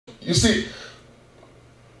You see,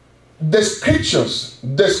 the scripture,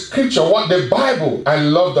 what the Bible, I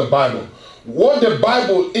love the Bible. What the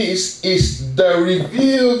Bible is the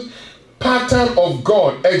revealed pattern of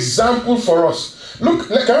God, example for us. Look,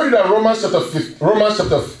 can I read that Romans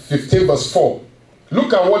chapter 15 verse 4.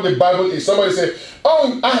 Look at what the Bible is. Somebody say,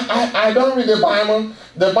 oh, I don't read the Bible.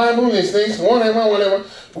 The Bible is this, whatever.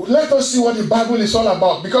 Let us see what the Bible is all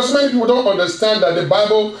about. Because many people don't understand that the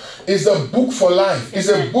Bible is a book for life. It's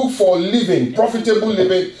a book for living, profitable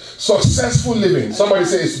living, successful living. Somebody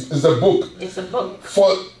say it's a book. It's a book.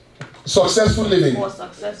 For successful living. For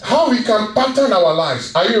successful. How we can pattern our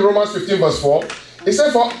lives. Are you in Romans 15 verse 4? It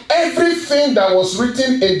said, for everything that was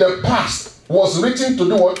written in the past was written to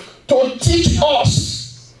do what? To teach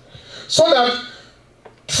us. So that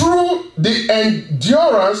through the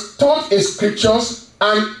endurance taught in scriptures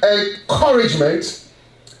and encouragement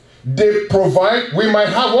they provide, we might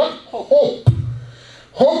have what? Hope.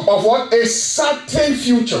 Hope of what? A certain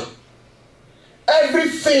future.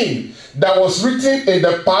 Everything that was written in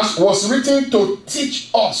the past was written to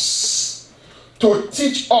teach us. To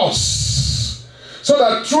teach us. So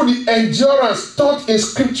that through the endurance taught in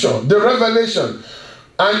scripture, the revelation,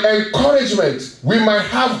 and encouragement, we might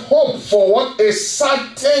have hope for what? A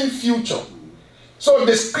certain future. So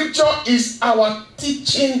the scripture is our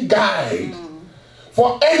teaching guide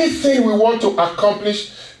for anything we want to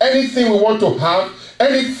accomplish, anything we want to have,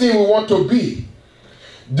 anything we want to be.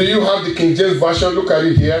 Do you have the King James Version? Look at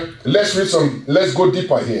it here. Let's read some. Let's go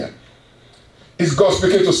deeper here. Is God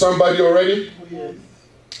speaking to somebody already? Yes.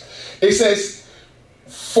 It says,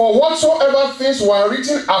 for whatsoever things were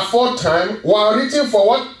written aforetime were written for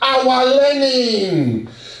what? Our learning.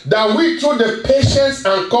 That we through the patience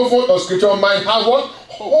and comfort of scripture might have what?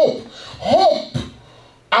 Hope. Hope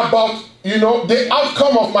about, the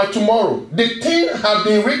outcome of my tomorrow. The thing have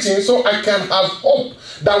been written so I can have hope.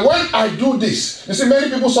 That when I do this, you see, many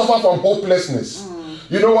people suffer from hopelessness.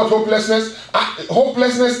 You know what hopelessness?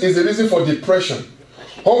 Hopelessness is the reason for depression.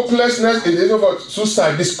 Hopelessness is the reason for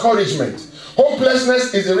suicide, discouragement.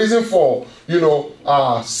 Hopelessness is the reason for,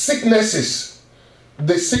 sicknesses.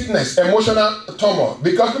 The sickness, emotional turmoil.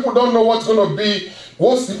 Because people don't know what's going to be,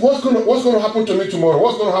 what's going to happen to me tomorrow.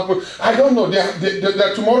 What's going to happen? I don't know.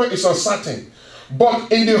 Their tomorrow is uncertain.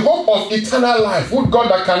 But in the hope of eternal life, what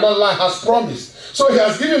God that cannot lie has promised. So he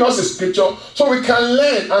has given us a scripture so we can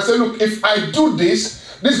learn and say, look, if I do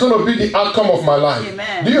this, this is going to be the outcome of my life.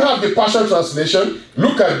 Amen. Do you have the Passion Translation?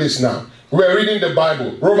 Look at this now. We're reading the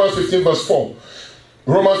Bible. Romans 15 verse 4.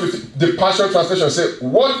 Romans 15, the Passion Translation says,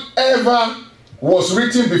 whatever was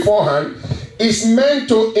written beforehand is meant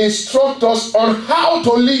to instruct us on how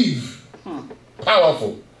to live.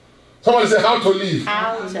 Powerful. Somebody say how to live.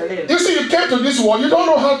 How to live. You see, you came to this world, you don't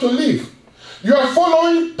know how to live. You are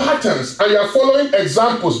following patterns and you are following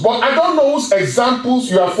examples, but I don't know whose examples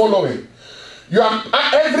you are following.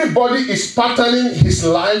 Everybody is patterning his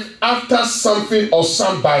life after something or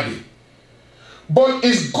somebody. But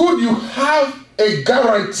it's good you have a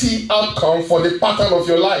guaranteed outcome for the pattern of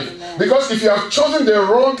your life. Amen. Because if you have chosen the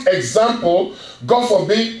wrong example, God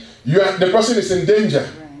forbid, the person is in danger.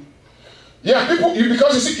 Right. Yeah, because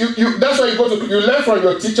you see, that's why you learn from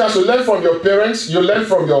your teachers, you learn from your parents, you learn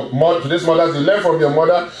from your today's mothers, you learn from your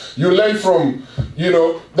mother, you learn from,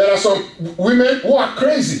 there are some women who are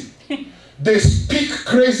crazy. They speak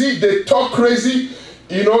crazy, they talk crazy,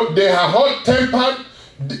 they are hot-tempered.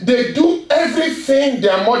 They do everything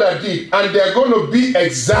their mother did, and they're going to be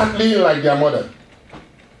exactly like their mother.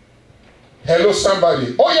 Hello,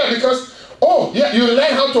 somebody. You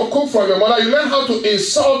learn how to cook from your mother. You learn how to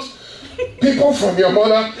insult people from your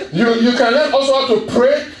mother. You can learn also how to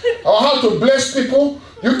pray or how to bless people.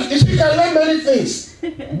 You can learn many things,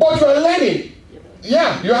 but you are learning.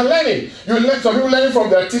 Yeah, you are learning. Some people learning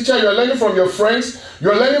from their teacher. You are learning from your friends.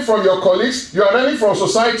 You are learning from your colleagues. You are learning from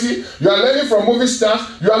society. You are learning from movie stars.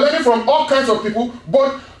 You are learning from all kinds of people.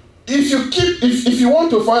 But if you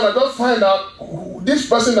want to find out, just find out this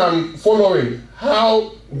person I'm following.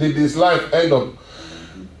 How did his life end up?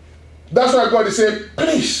 That's why God is saying,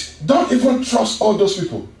 please don't even trust all those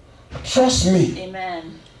people. Trust me.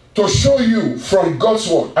 Amen. To show you from God's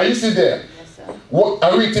word. Are you still there? Yes, sir. What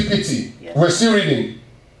are we in TPT? Yes. We're still reading.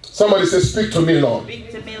 Somebody says, speak to me, Lord.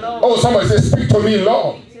 Speak to me, Lord. Oh, somebody says, speak to me,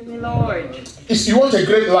 Lord. Speak to me, Lord. You want a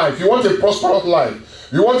great life. You want a prosperous life.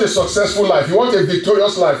 You want a successful life. You want a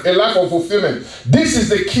victorious life. A life of fulfillment. This is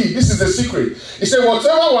the key. This is the secret. He said,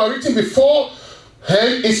 whatever was written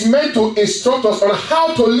beforehand is meant to instruct us on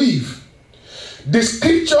how to live. The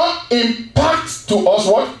scripture impacts to us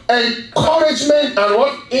what? Encouragement and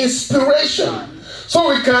what? Inspiration. So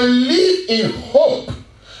we can live in hope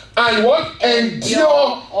and what?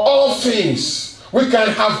 Endure all things. We can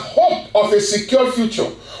have hope of a secure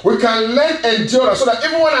future. We can learn endurance so that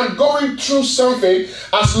even when I'm going through something,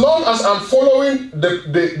 as long as I'm following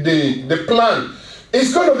the plan,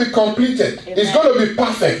 it's going to be completed. Amen. It's going to be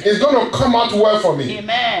perfect. It's going to come out well for me.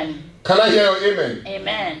 Amen. Can I hear you? Amen?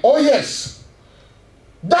 Amen. Oh yes.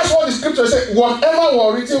 That's what the scripture says. Whatever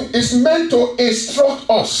was written is meant to instruct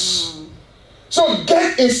us. So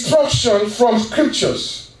get instruction from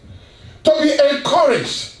scriptures to be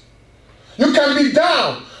encouraged. You can be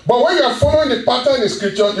down, but when you are following the pattern in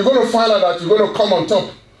scripture, you're going to find out that you're going to come on top.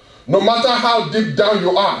 No matter how deep down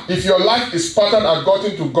you are, if your life is patterned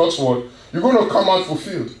according to God's word, you're going to come out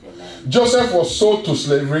fulfilled. Amen. Joseph was sold to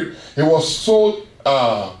slavery. He was sold,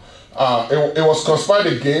 it was conspired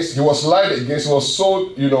against, he was lied against, he was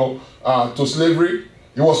sold, to slavery.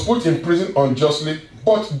 He was put in prison unjustly.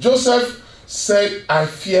 But Joseph said, I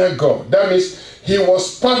fear God. That means he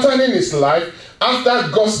was patterning his life after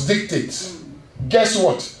God's dictate. Guess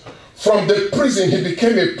what? From the prison, he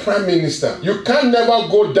became a prime minister. You can never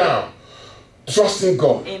go down trusting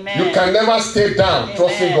God. Amen. You can never stay down. Amen.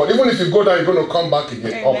 Trusting God. Even if you go down, you're going to come back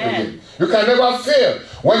again. Amen. Up again. You can never fail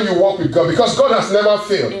when you walk with God, because God has never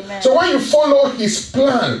failed. Amen. So when you follow his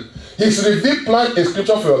plan, his revealed plan in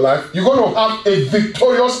scripture for your life, you're going to have a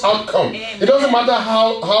victorious outcome. Amen. It doesn't matter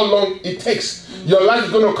how long it takes. Your life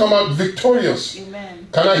is going to come out victorious. Amen.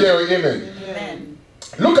 Can I hear you? Amen. Amen.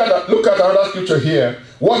 Look at another scripture here.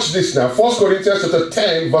 Watch this now. 1 Corinthians chapter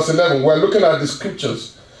 10 verse 11. We're looking at the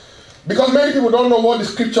scriptures. Because many people don't know what the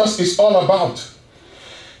scriptures is all about.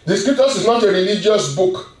 The scriptures is not a religious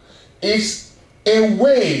book. It's a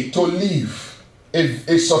way to live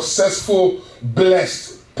a successful,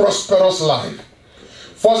 blessed, prosperous life.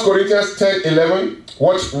 1 Corinthians 10, 11.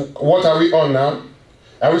 What are we on now?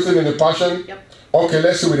 Are we still in the Passion? Yep. Okay,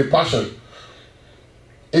 let's see with the Passion.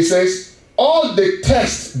 It says, all the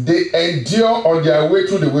tests they endure on their way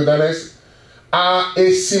through the wilderness are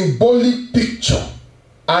a symbolic picture,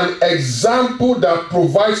 an example that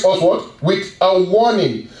provides us what? With a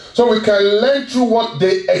warning. So we can learn through what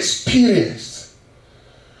they experienced.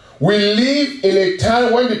 We live in a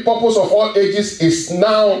time when the purpose of all ages is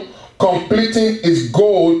now completing its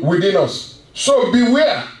goal within us. So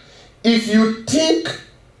beware. If you think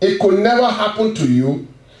it could never happen to you,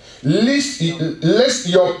 lest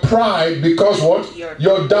your pride becomes what?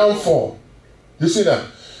 Your downfall. You see that?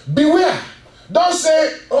 Beware. Don't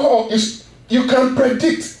say, you can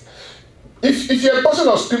predict. If you're a person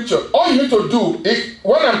of scripture, all you need to do,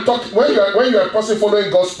 when you are a person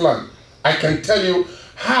following God's plan, I can tell you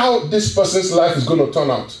how this person's life is going to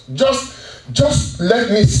turn out. Just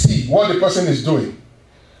let me see what the person is doing.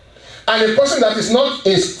 And a person that is not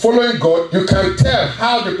following God, you can tell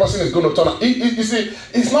how the person is going to turn out. You see,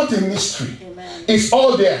 it's not a mystery. Amen. It's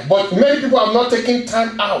all there. But many people have not taken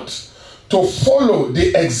time out to follow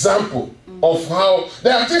the example of how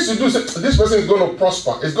there are things to do. This person is going to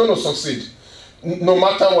prosper. It's going to succeed. No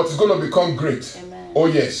matter what, it's going to become great. Amen. Oh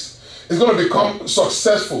yes. It's going to become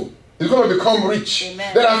successful. It's going to become rich.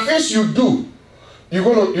 Amen. There are things you do. You're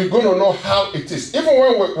going to know how it is. Even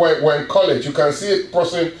when we're in college, you can see a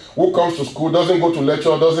person who comes to school, doesn't go to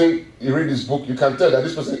lecture, doesn't read his book. You can tell that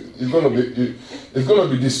this person is going to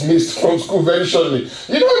be dismissed from school very shortly. It's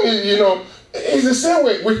the same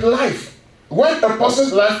way with life. When a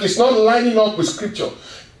person's life is not lining up with scripture,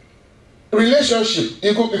 relationship,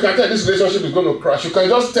 you can tell this relationship is going to crash. You can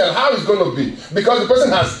just tell how it's going to be because the person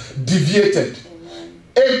has deviated.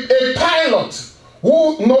 A pilot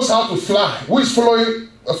who knows how to fly, who is following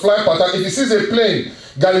a flight pattern, if he sees a plane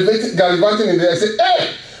gallivanting in the air, say,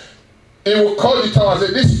 hey! He will call the tower and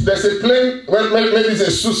say, there's a plane, maybe it's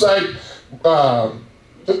a suicide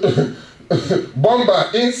bomber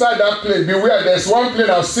inside that plane. Beware, there's one plane,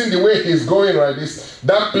 I've seen the way he's going like this.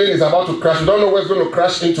 That plane is about to crash. You don't know where it's going to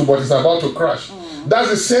crash into, but it's about to crash. That's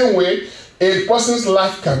the same way a person's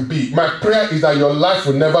life can be. My prayer is that your life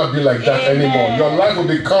will never be like that anymore. Your life will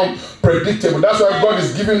become predictable. That's why God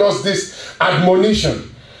is giving us this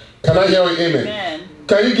admonition. Can I hear you? Amen. Amen.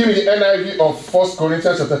 Can you give me the NIV of 1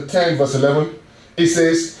 Corinthians chapter 10 verse 11? It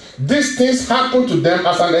says, these things happen to them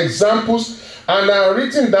as an examples and are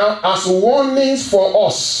written down as warnings for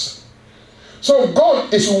us. So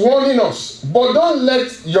God is warning us, but don't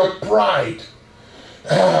let your pride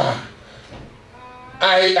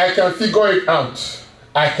I can figure it out.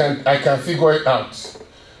 I can figure it out.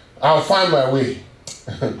 I'll find my way.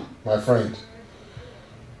 My friend.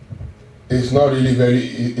 It's not really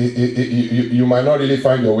you might not really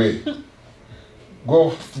find your way.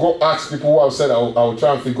 Go ask people who have said I will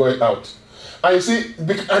try and figure it out. And you see,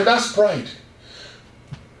 and that's pride.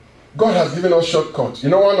 God has given us shortcuts. You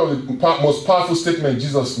know, one of the most powerful statements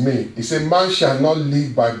Jesus made, he said, man shall not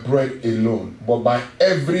live by bread alone, but by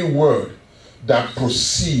every word that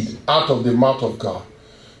proceeds out of the mouth of God.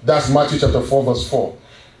 That's Matthew chapter 4, verse 4.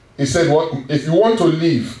 He said, what? If you want to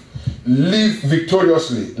live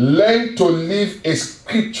victoriously, learn to live a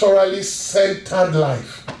scripturally centered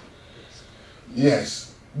life.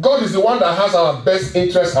 Yes. God is the one that has our best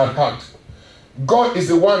interest at heart. God is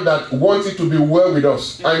the one that wants it to be well with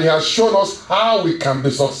us. And he has shown us how we can be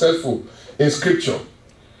successful in scripture.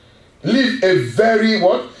 Live a very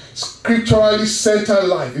scripturally centered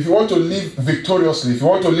life. If you want to live victoriously, if you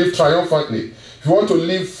want to live triumphantly, if you want to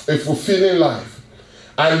live a fulfilling life.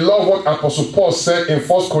 I love what Apostle Paul said in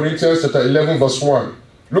 1 Corinthians chapter 11 verse 1.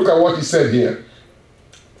 Look at what he said here.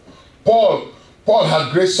 Paul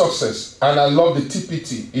had great success, and I love the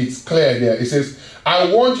TPT. It's clear there. It says,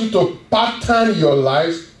 I want you to pattern your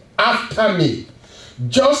lives after me,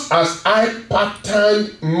 just as I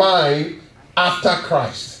patterned mine after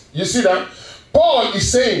Christ. You see that? Paul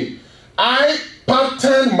is saying, I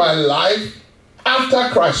pattern my life after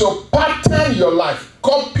Christ. So pattern your life.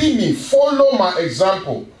 Copy me. Follow my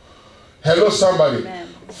example. Hello, somebody. Amen.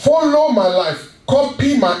 Follow my life.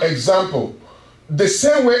 Copy my example. The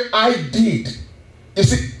same way I did. You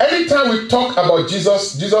see, anytime we talk about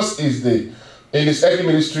Jesus, Jesus is in his earthly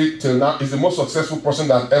ministry till now, is the most successful person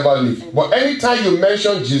that ever lived. But anytime you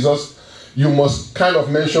mention Jesus, you must kind of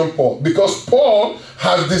mention Paul. Because Paul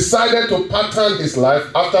has decided to pattern his life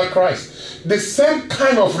after Christ. The same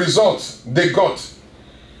kind of results they got.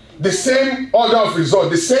 The same order of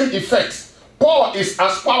result, the same effect. Paul is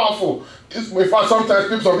as powerful. In fact,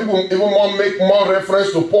 sometimes some people even make more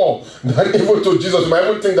reference to Paul than even to Jesus. You might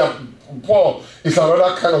even think that Paul is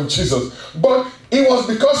another kind of Jesus. But it was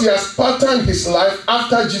because he has patterned his life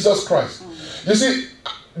after Jesus Christ. You see,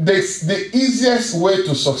 the easiest way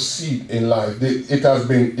to succeed in life, it has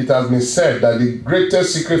been said that the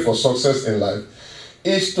greatest secret for success in life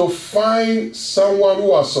is to find someone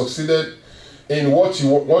who has succeeded in what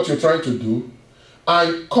you're trying to do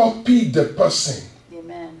and copy the person.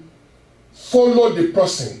 Amen. Follow the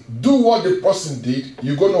person. Do what the person did.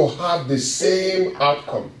 You're going to have the same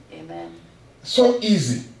outcome. Amen. So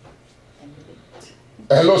easy.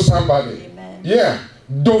 Hello, somebody. Amen. Yeah.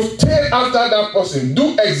 Dovetail after that person.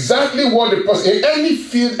 Do exactly what the person, in any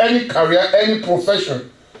field, any career, any profession.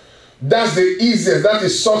 That's the easiest. That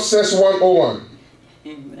is success 101.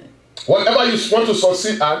 Amen. Whatever you want to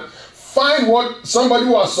succeed at, find what somebody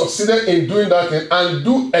who has succeeded in doing that thing and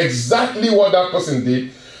do exactly what that person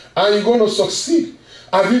did, and you're going to succeed.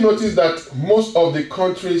 Have you noticed that most of the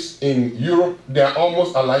countries in Europe, they are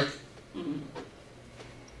almost alike?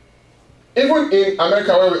 Even in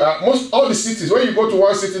America, where we are, all the cities, when you go to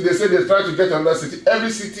one city, they say they're trying to get another city. Every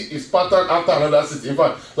city is patterned after another city. In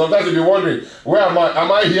fact, sometimes you'll be wondering, where am I?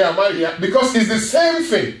 Am I here? Am I here? Because it's the same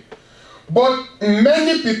thing. But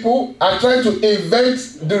many people are trying to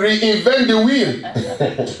reinvent the wheel.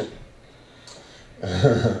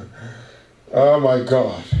 Oh my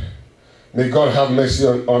God. May God have mercy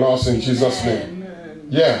on us in Jesus' name.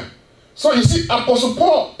 Yeah. So you see, Apostle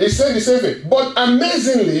Paul is saying the same thing. But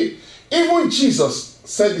amazingly, even Jesus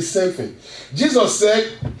said the same thing. Jesus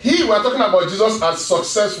said, we're talking about Jesus as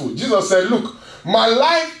successful. Jesus said, look, my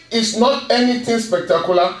life is not anything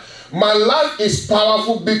spectacular. My life is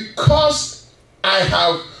powerful because I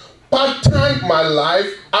have patterned my life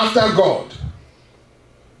after God.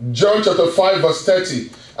 John chapter 5 verse 30.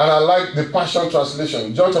 And I like the Passion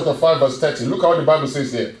Translation. John chapter 5 verse 30. Look at what the Bible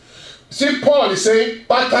says here. See, Paul is saying,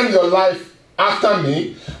 pattern your life after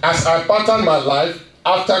me as I pattern my life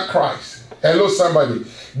after Christ. Hello, somebody.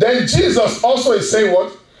 Then Jesus also is saying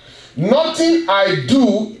what? Nothing I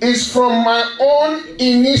do is from my own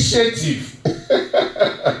initiative.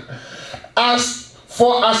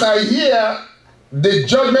 As I hear the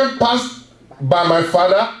judgment passed by my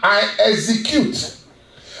Father, I execute.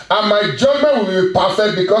 And my judgment will be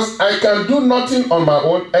perfect because I can do nothing on my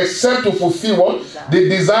own except to fulfill what? The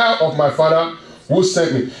desire of my Father who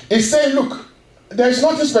sent me. He said, look, there is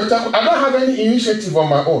nothing spectacular. I don't have any initiative on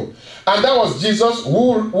my own. And that was Jesus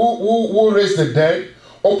who raised the dead,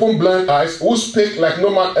 opened blind eyes, who spake like no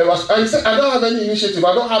man ever. And he said, I don't have any initiative.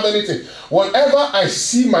 I don't have anything. Whatever I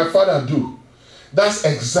see my Father do, that's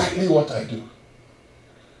exactly what I do.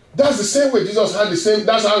 That's the same way Jesus had the same.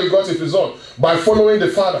 That's how he got his result, by following the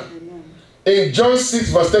Father. Amen. In John 6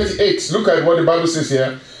 verse 38, look at what the Bible says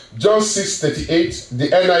here. John 6 38, the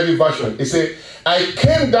NIV version. It says, I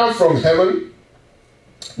came down from heaven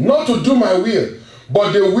not to do my will,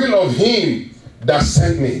 but the will of him that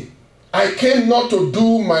sent me. I came not to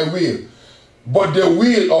do my will. but the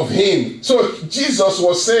will of him. So Jesus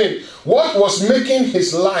was saying what was making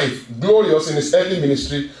his life glorious in his early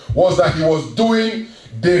ministry was that he was doing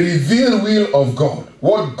the revealed will of God,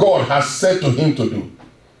 what God has said to him to do.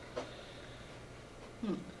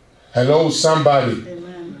 Hello, somebody.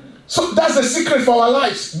 Amen. So that's the secret for our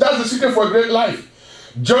lives. That's the secret for a great life.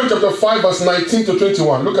 John chapter 5 verse 19 to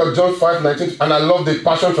 21. Look at John 5, 19. And I love the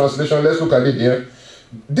Passion Translation. Let's look at it here.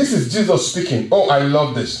 This is Jesus speaking. Oh, I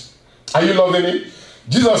love this. Are you loving it?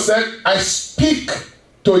 Jesus said, I speak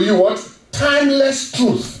to you what? Timeless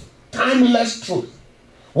truth. Timeless truth.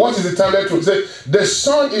 What is the timeless truth? Say, the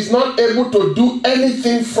Son is not able to do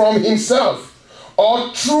anything from himself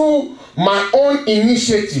or through my own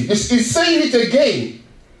initiative. He's saying it again.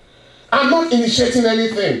 I'm not initiating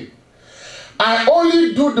anything. I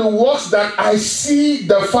only do the works that I see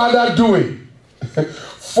the Father doing.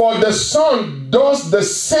 For the Son does the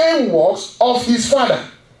same works of his Father.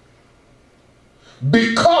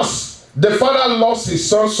 Because the Father loves his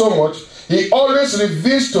Son so much, he always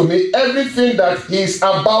reveals to me everything that he is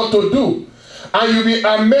about to do. And you'll be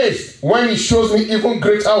amazed when he shows me even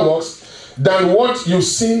greater works than what you've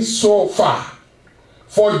seen so far.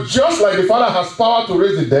 For just like the Father has power to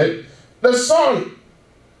raise the dead, the Son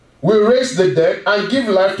will raise the dead and give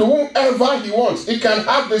life to whomever he wants. He can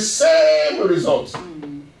have the same results.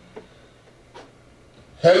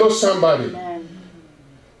 Hello, somebody. Amen.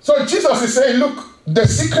 So Jesus is saying, look, the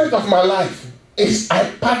secret of my life is I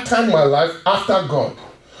pattern my life after God.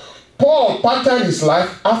 Paul patterned his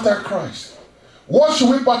life after Christ. What should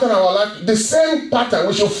we pattern our life? The same pattern.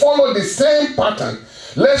 We should follow the same pattern.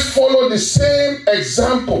 Let's follow the same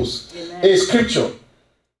examples in Scripture.